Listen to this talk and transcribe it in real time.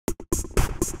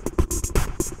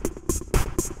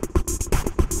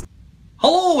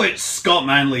Hello, it's Scott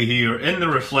Manley here in the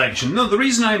reflection. No, the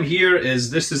reason I'm here is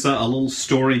this is a little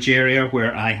storage area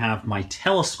where I have my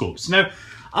telescopes. Now,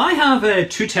 I have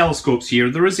two telescopes here.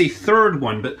 There is a third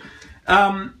one, but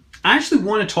I actually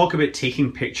want to talk about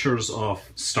taking pictures of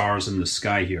stars in the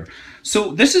sky here.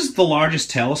 So this is the largest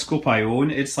telescope I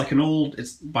own. It's like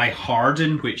it's by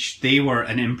Hardin, which they were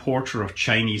an importer of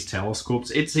Chinese telescopes.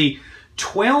 It's a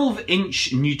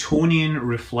 12-inch Newtonian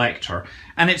reflector,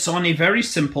 and it's on a very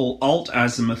simple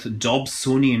alt-azimuth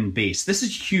Dobsonian base. This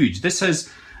is huge. This is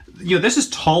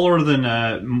taller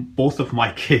than both of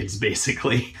my kids,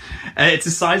 basically. It's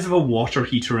the size of a water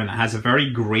heater, and it has a very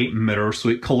great mirror, so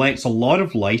it collects a lot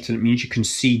of light, and it means you can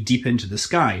see deep into the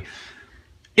sky.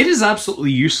 It is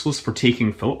absolutely useless for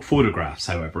taking photographs,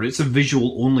 however. It's a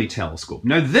visual-only telescope.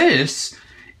 Now this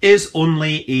is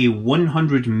only a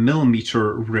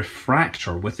 100mm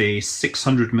refractor with a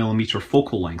 600mm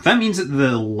focal length. That means that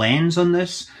the lens on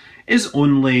this is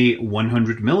only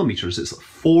 100mm. It's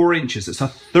 4 inches. It's a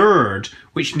third,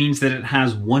 which means that it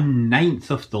has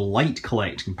 1/9 of the light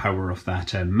collecting power of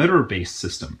that mirror-based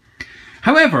system.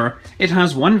 However, it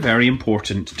has one very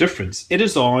important difference. It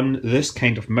is on this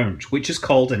kind of mount, which is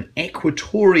called an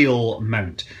equatorial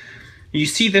mount. You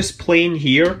see this plane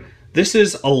here? This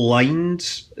is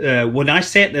aligned. When I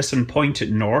set this and point it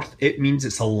north, it means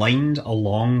it's aligned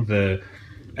along the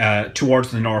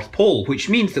towards the North Pole, which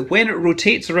means that when it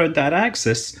rotates around that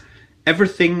axis,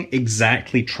 everything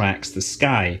exactly tracks the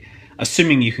sky,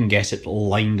 assuming you can get it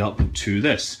lined up to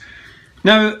this.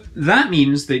 Now, that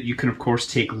means that you can, of course,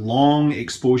 take long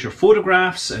exposure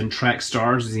photographs and track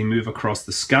stars as they move across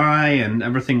the sky and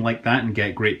everything like that and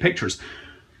get great pictures.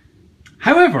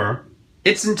 However,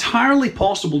 it's entirely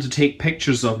possible to take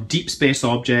pictures of deep space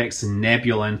objects and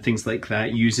nebula and things like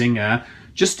that using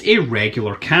just a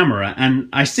regular camera. And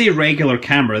I say regular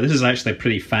camera, this is actually a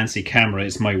pretty fancy camera.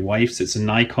 It's my wife's. It's a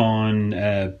Nikon,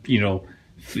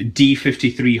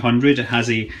 D5300. It has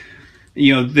a,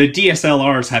 the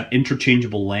DSLRs have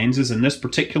interchangeable lenses, and this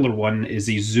particular one is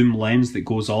a zoom lens that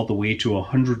goes all the way to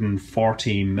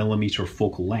 140mm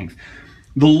focal length.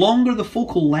 The longer the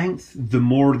focal length, the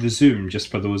more the zoom, just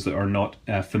for those that are not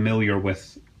familiar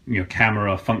with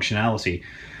camera functionality.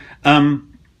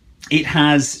 It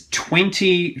has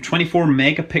 24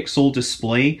 megapixel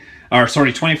display,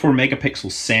 24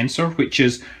 megapixel sensor, which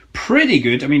is pretty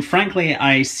good. I mean, frankly,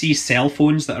 I see cell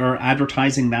phones that are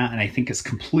advertising that, and I think it's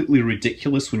completely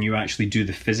ridiculous when you actually do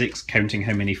the physics, counting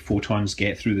how many photons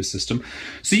get through the system.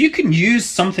 So you can use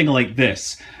something like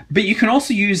this, but you can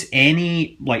also use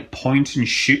any like point and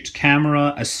shoot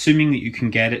camera, assuming that you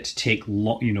can get it to take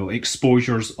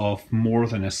exposures of more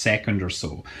than a second or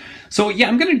so. So yeah,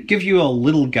 I'm going to give you a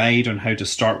little guide on how to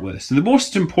start with this. And the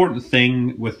most important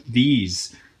thing with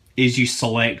these is you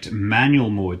select manual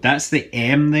mode. That's the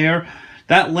M there.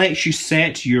 That lets you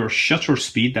set your shutter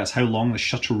speed, that's how long the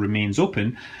shutter remains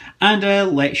open, and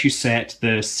lets you set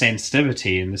the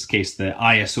sensitivity, in this case the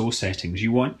ISO settings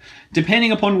you want.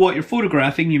 Depending upon what you're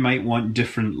photographing, you might want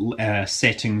different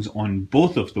settings on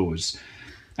both of those.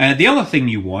 The other thing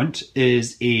you want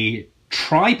is a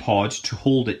tripod to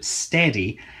hold it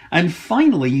steady, and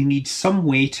finally you need some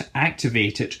way to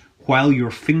activate it while your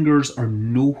fingers are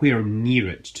nowhere near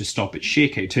it to stop it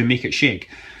shaking, to make it shake.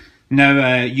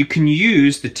 Now, you can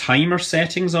use the timer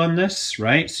settings on this,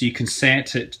 right? So you can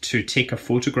set it to take a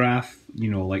photograph,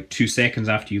 like 2 seconds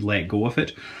after you let go of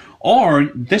it. Or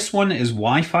this one is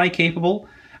Wi-Fi capable,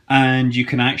 and you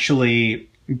can actually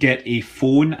get a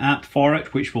phone app for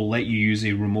it, which will let you use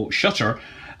a remote shutter.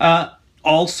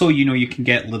 Also, you can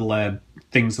get little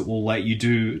things that will let you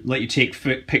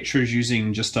take pictures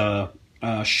using just a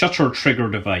shutter trigger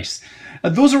device.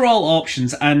 Those are all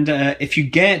options, and if you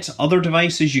get other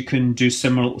devices, you can do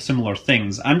similar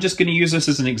things. I'm just going to use this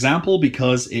as an example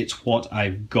because it's what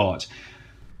I've got.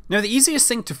 Now, the easiest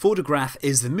thing to photograph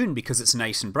is the moon because it's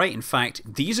nice and bright. In fact,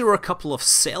 these are a couple of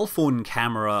cell phone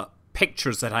camera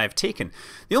pictures that I have taken.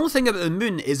 The only thing about the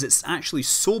moon is it's actually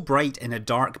so bright in a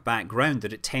dark background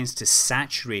that it tends to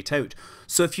saturate out.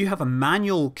 So if you have a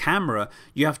manual camera,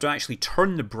 you have to actually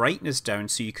turn the brightness down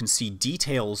so you can see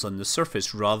details on the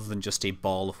surface rather than just a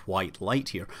ball of white light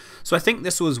here. So I think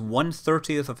this was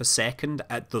 1/30th of a second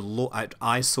at at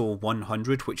ISO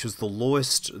 100, which was the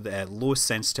lowest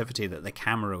sensitivity that the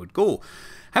camera would go.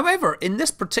 However, in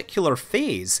this particular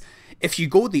phase, if you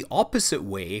go the opposite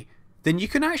way, then you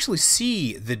can actually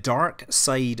see the dark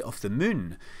side of the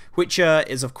moon, which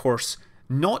is of course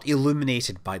not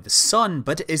illuminated by the sun,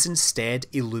 but is instead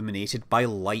illuminated by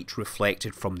light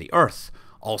reflected from the Earth,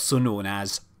 also known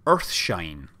as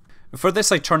Earthshine. For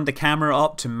this I turned the camera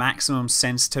up to maximum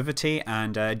sensitivity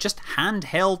and just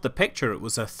handheld the picture. It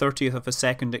was a 30th of a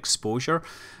second exposure,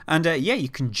 and yeah, you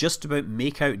can just about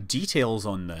make out details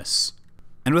on this.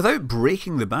 And without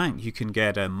breaking the bank, you can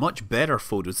get much better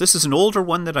photos. This is an older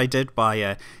one that I did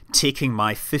by taking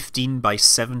my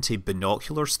 15x70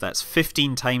 binoculars. That's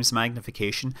 15 times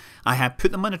magnification. I had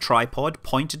put them on a tripod,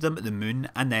 pointed them at the moon,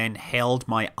 and then held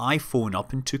my iPhone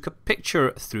up and took a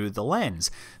picture through the lens.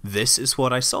 This is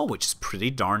what I saw, which is pretty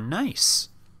darn nice.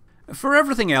 For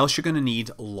everything else, you're going to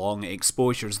need long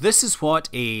exposures. This is what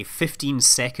a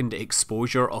 15-second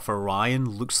exposure of Orion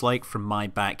looks like from my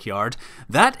backyard.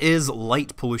 That is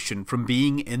light pollution from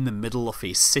being in the middle of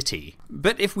a city.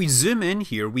 But if we zoom in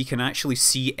here, we can actually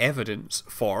see evidence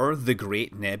for the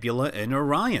Great Nebula in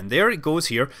Orion. There it goes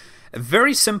here. A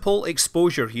very simple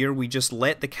exposure here. We just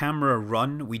let the camera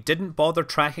run. We didn't bother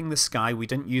tracking the sky. We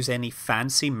didn't use any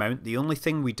fancy mount. The only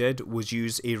thing we did was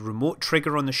use a remote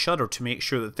trigger on the shutter to make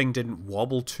sure the thing didn't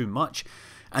wobble too much.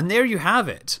 And there you have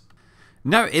it.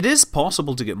 Now, it is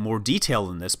possible to get more detail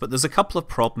than this, but there's a couple of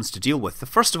problems to deal with. The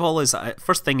first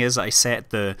thing is I set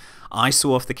the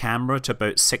ISO of the camera to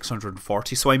about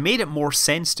 640, so I made it more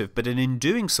sensitive, but in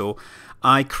doing so,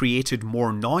 I created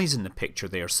more noise in the picture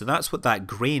there, so that's what that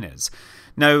grain is.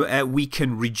 Now, we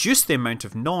can reduce the amount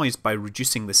of noise by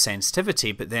reducing the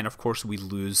sensitivity, but then of course we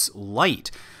lose light.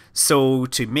 So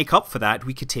to make up for that,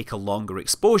 we could take a longer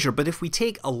exposure. But if we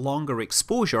take a longer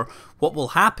exposure, what will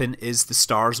happen is the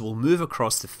stars will move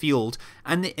across the field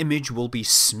and the image will be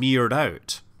smeared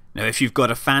out. Now, if you've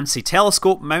got a fancy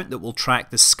telescope mount that will track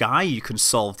the sky, you can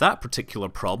solve that particular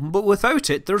problem, but without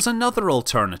it, there's another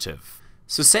alternative.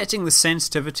 So setting the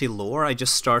sensitivity lower, I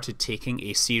just started taking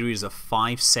a series of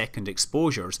 5-second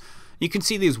exposures. You can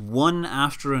see these one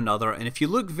after another, and if you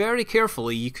look very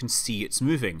carefully, you can see it's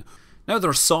moving. Now,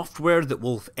 there's software that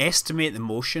will estimate the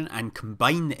motion and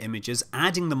combine the images,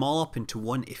 adding them all up into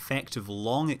one effective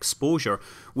long exposure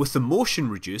with the motion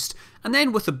reduced, and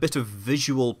then with a bit of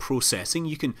visual processing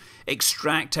you can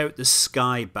extract out the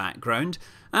sky background,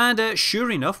 and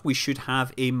sure enough we should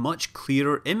have a much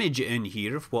clearer image in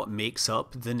here of what makes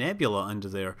up the nebula under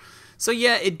there. So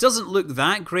yeah, it doesn't look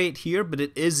that great here, but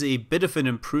it is a bit of an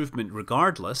improvement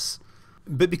regardless.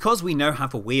 But because we now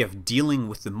have a way of dealing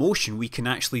with the motion, we can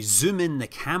actually zoom in the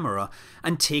camera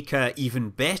and take even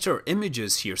better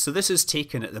images here. So this is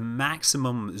taken at the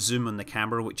maximum zoom on the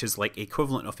camera, which is like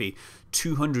equivalent of a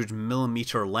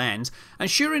 200mm lens, and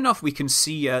sure enough we can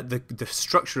see the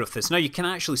structure of this. Now you can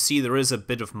actually see there is a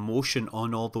bit of motion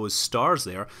on all those stars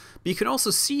there, but you can also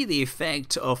see the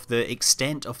effect of the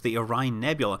extent of the Orion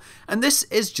Nebula, and this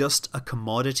is just a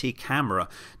commodity camera.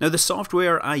 Now the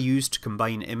software I use to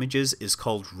combine images is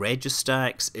called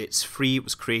Registax. It's free. It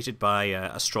was created by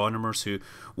astronomers who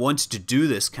wanted to do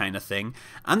this kind of thing,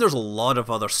 and there's a lot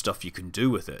of other stuff you can do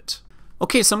with it.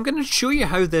 Okay, so I'm going to show you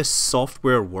how this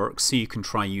software works so you can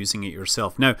try using it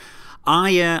yourself. Now,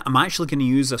 I'm actually going to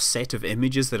use a set of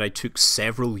images that I took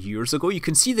several years ago. You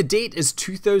can see the date is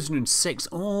 2006.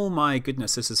 Oh my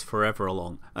goodness, this is forever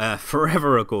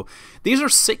ago. These are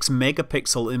 6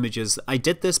 megapixel images. I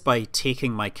did this by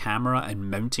taking my camera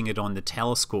and mounting it on the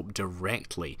telescope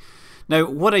directly. Now,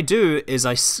 what I do is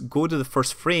I go to the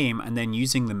first frame and then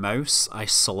using the mouse, I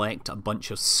select a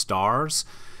bunch of stars.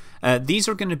 These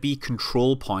are going to be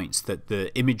control points that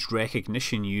the image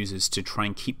recognition uses to try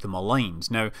and keep them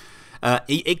aligned. Now,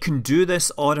 it can do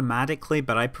this automatically,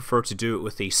 but I prefer to do it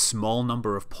with a small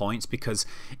number of points, because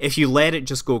if you let it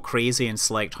just go crazy and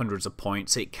select hundreds of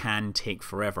points, it can take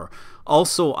forever.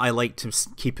 Also, I like to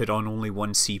keep it on only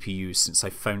one CPU since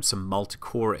I found some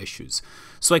multi-core issues.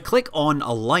 So I click on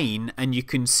Align, and you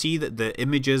can see that the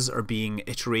images are being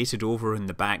iterated over in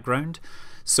the background.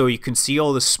 So you can see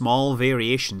all the small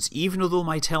variations. Even though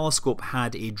my telescope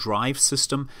had a drive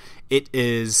system, it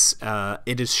is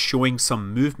showing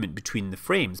some movement between the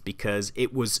frames, because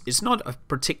it's not a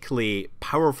particularly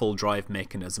powerful drive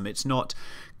mechanism. It's not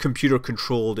computer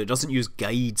controlled. It doesn't use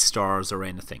guide stars or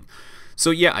anything.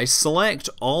 So yeah, I select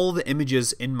all the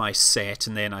images in my set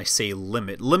and then I say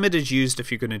limit. Limit is used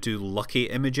if you're going to do lucky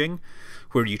imaging,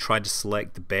 where you try to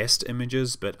select the best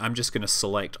images, but I'm just going to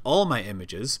select all my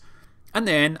images. And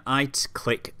then I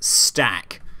click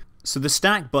stack. So the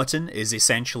stack button is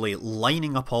essentially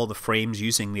lining up all the frames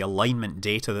using the alignment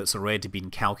data that's already been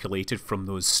calculated from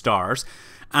those stars,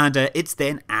 and it's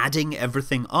then adding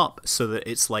everything up so that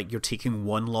it's like you're taking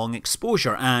one long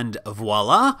exposure, and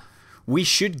voila, we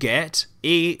should get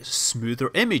a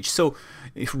smoother image. So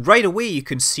right away you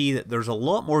can see that there's a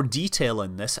lot more detail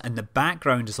in this, and the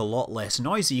background is a lot less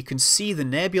noisy. You can see the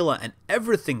nebula and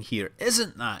everything here.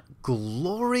 Isn't that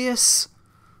glorious?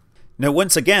 Now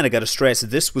once again I gotta stress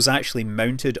this was actually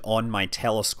mounted on my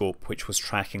telescope which was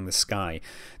tracking the sky.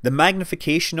 The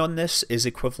magnification on this is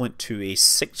equivalent to a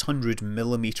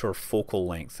 600mm focal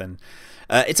length, and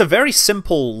it's a very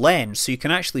simple lens, so you can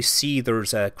actually see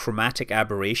there's a chromatic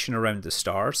aberration around the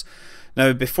stars.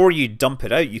 Now before you dump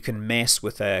it out you can mess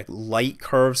with light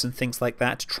curves and things like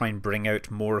that to try and bring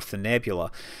out more of the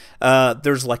nebula.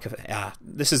 There's like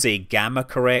this is a gamma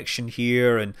correction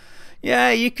here, and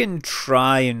yeah, you can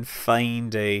try and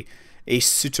find a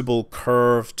suitable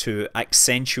curve to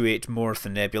accentuate more of the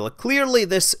nebula. Clearly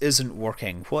this isn't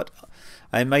working.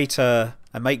 I might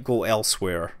go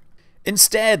elsewhere.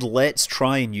 Instead, let's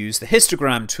try and use the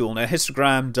histogram tool. Now,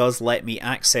 histogram does let me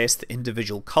access the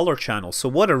individual color channels. So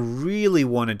what I really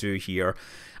want to do here,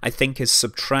 I think, is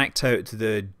subtract out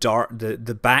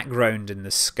the background in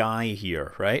the sky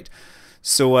here, right?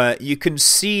 So you can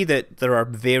see that there are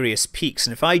various peaks,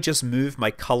 and if I just move my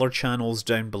color channels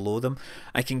down below them,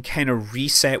 I can kind of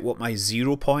reset what my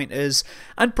 0 point is,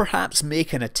 and perhaps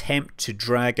make an attempt to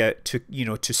drag out,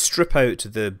 to strip out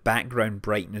the background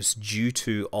brightness due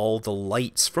to all the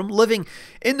lights from living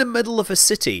in the middle of a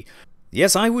city.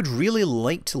 Yes, I would really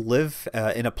like to live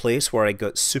in a place where I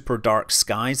got super dark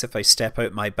skies if I step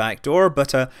out my back door,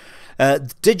 but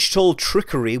digital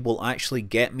trickery will actually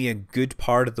get me a good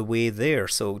part of the way there.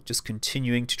 So just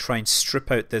continuing to try and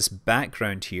strip out this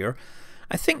background here.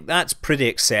 I think that's pretty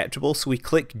acceptable. So we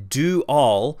click Do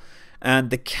All, and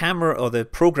the camera or the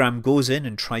program goes in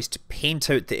and tries to paint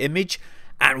out the image.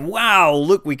 And wow,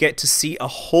 look, we get to see a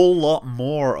whole lot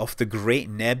more of the Great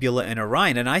Nebula in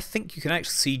Orion. And I think you can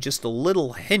actually see just a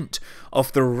little hint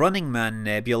of the Running Man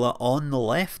Nebula on the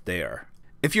left there.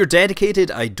 If you're dedicated,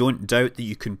 I don't doubt that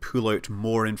you can pull out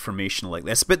more information like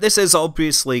this, but this is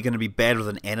obviously going to be better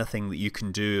than anything that you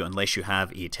can do unless you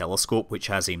have a telescope which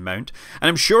has a mount. And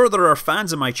I'm sure there are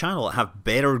fans of my channel that have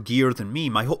better gear than me.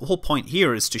 My whole point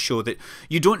here is to show that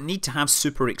you don't need to have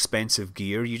super expensive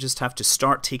gear, you just have to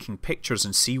start taking pictures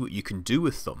and see what you can do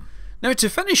with them. Now to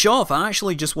finish off, I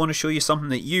actually just want to show you something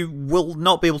that you will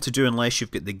not be able to do unless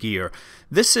you've got the gear.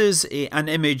 This is an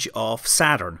image of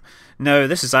Saturn. Now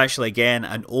this is actually again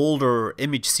an older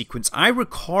image sequence. I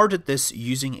recorded this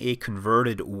using a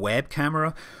converted web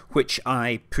camera which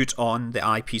I put on the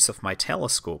eyepiece of my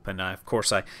telescope, and of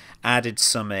course I added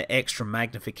some extra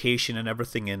magnification and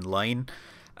everything in line.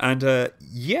 And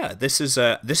yeah, this is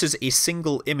a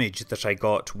single image that I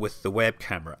got with the web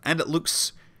camera, and it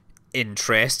looks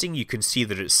interesting. You can see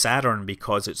that it's Saturn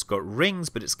because it's got rings,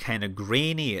 but it's kind of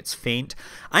grainy, it's faint.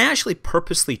 I actually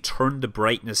purposely turned the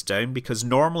brightness down because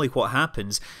normally what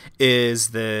happens is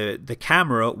the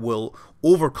camera will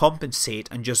overcompensate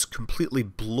and just completely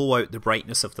blow out the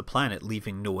brightness of the planet,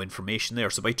 leaving no information there.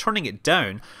 So by turning it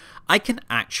down, I can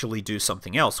actually do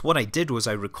something else. What I did was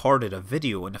I recorded a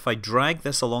video, and if I drag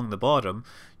this along the bottom,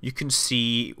 you can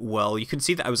see, well, you can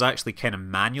see that I was actually kind of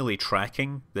manually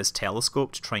tracking this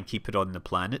telescope to try and keep it on the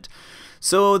planet.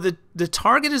 So the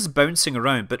target is bouncing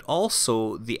around, but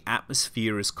also the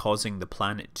atmosphere is causing the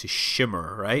planet to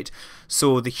shimmer, right?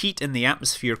 So the heat in the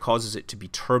atmosphere causes it to be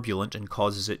turbulent and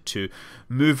causes it to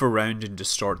move around and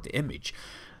distort the image.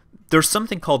 There's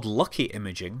something called lucky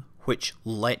imaging, which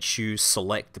lets you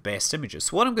select the best images.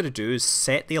 So what I'm going to do is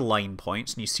set the align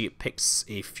points, and you see it picks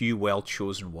a few well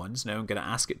chosen ones. Now I'm going to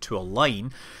ask it to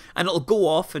align, and it'll go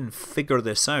off and figure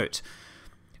this out.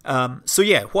 So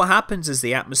yeah, what happens is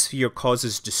the atmosphere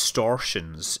causes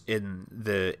distortions in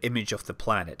the image of the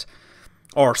planet,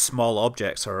 or small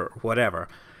objects, or whatever,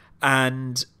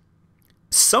 and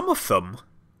some of them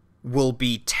will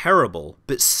be terrible,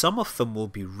 but some of them will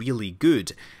be really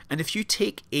good. And if you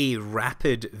take a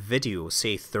rapid video,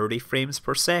 say 30 frames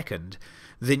per second,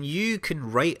 then you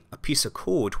can write a piece of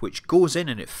code which goes in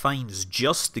and it finds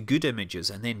just the good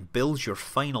images and then builds your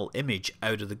final image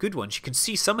out of the good ones. You can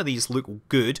see some of these look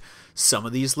good, some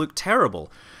of these look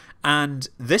terrible. And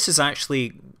this is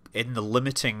actually in the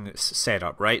limiting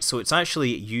setup, right? So it's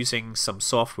actually using some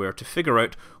software to figure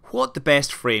out what the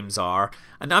best frames are,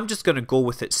 and I'm just going to go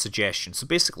with its suggestion. So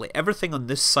basically everything on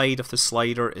this side of the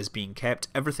slider is being kept,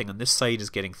 everything on this side is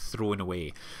getting thrown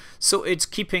away. So it's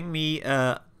keeping me,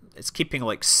 it's keeping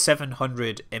like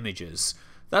 700 images.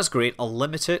 That's great. I'll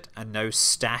limit it and now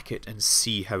stack it and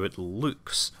see how it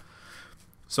looks.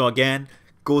 So again,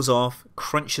 goes off,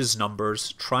 crunches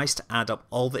numbers, tries to add up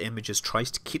all the images,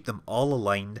 tries to keep them all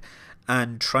aligned,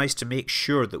 and tries to make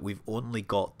sure that we've only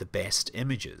got the best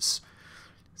images.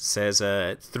 Says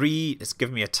it's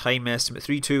giving me a time estimate,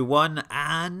 3, 2, 1,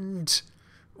 and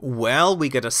well, we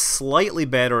get a slightly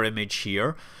better image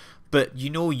here, but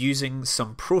you know, using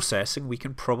some processing we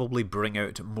can probably bring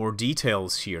out more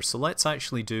details here. So let's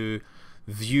actually do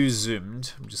view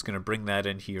zoomed. I'm just going to bring that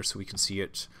in here so we can see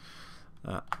it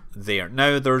there.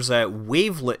 Now there's a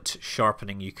wavelet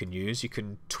sharpening you can use. You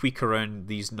can tweak around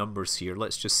these numbers here.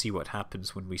 Let's just see what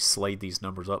happens when we slide these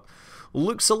numbers up.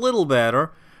 Looks a little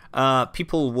better.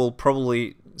 People will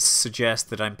probably suggest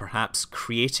that I'm perhaps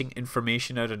creating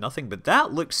information out of nothing, but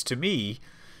that looks to me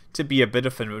to be a bit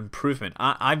of an improvement.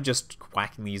 I'm just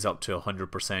whacking these up to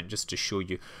 100% just to show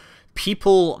you.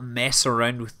 People mess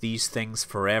around with these things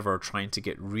forever trying to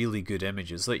get really good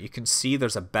images. Like you can see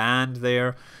there's a band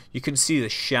there. You can see the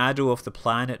shadow of the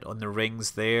planet on the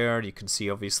rings there. You can see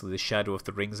obviously the shadow of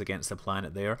the rings against the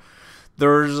planet there.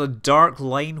 There's a dark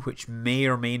line which may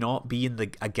or may not be in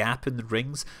a gap in the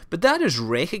rings, but that is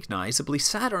recognizably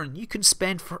Saturn. You can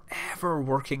spend forever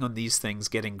working on these things,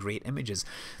 getting great images.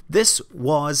 This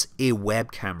was a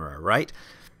web camera, right?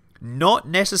 Not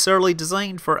necessarily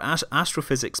designed for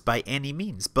astrophysics by any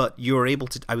means, but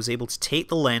I was able to take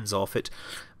the lens off it,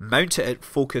 mount it at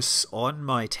focus on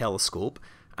my telescope,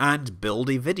 and build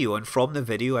a video. And from the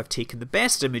video I've taken the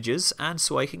best images, and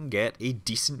so I can get a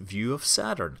decent view of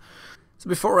Saturn. So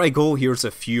before I go, here's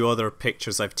a few other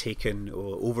pictures I've taken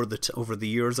over the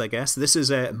years, I guess. This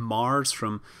is Mars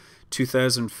from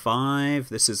 2005.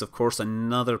 This is, of course,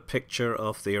 another picture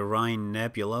of the Orion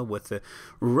Nebula with the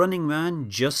Running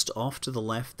Man just off to the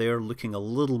left there, looking a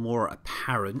little more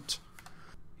apparent.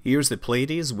 Here's the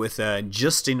Pleiades with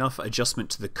just enough adjustment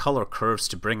to the color curves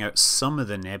to bring out some of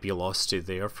the nebulosity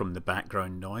there from the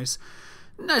background noise.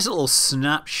 Nice little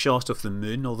snapshot of the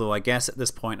moon, although I guess at this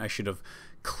point I should have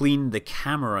cleaned the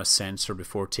camera sensor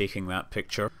before taking that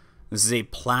picture. This is a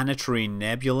planetary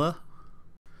nebula.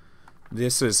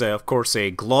 This is, of course,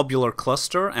 a globular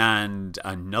cluster and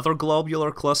another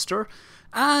globular cluster,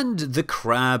 and the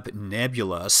Crab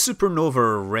Nebula, a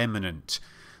supernova remnant.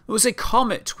 It was a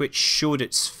comet which showed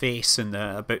its face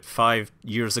about 5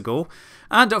 years ago,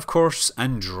 and of course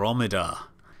Andromeda.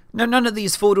 Now, none of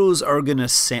these photos are going to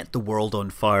set the world on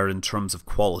fire in terms of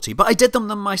quality, but I did them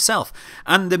myself.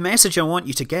 And the message I want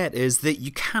you to get is that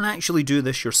you can actually do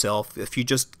this yourself if you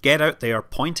just get out there,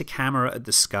 point a camera at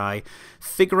the sky,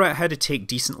 figure out how to take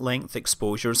decent length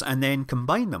exposures, and then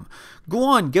combine them. Go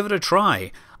on, give it a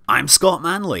try. I'm Scott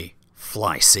Manley.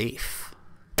 Fly safe.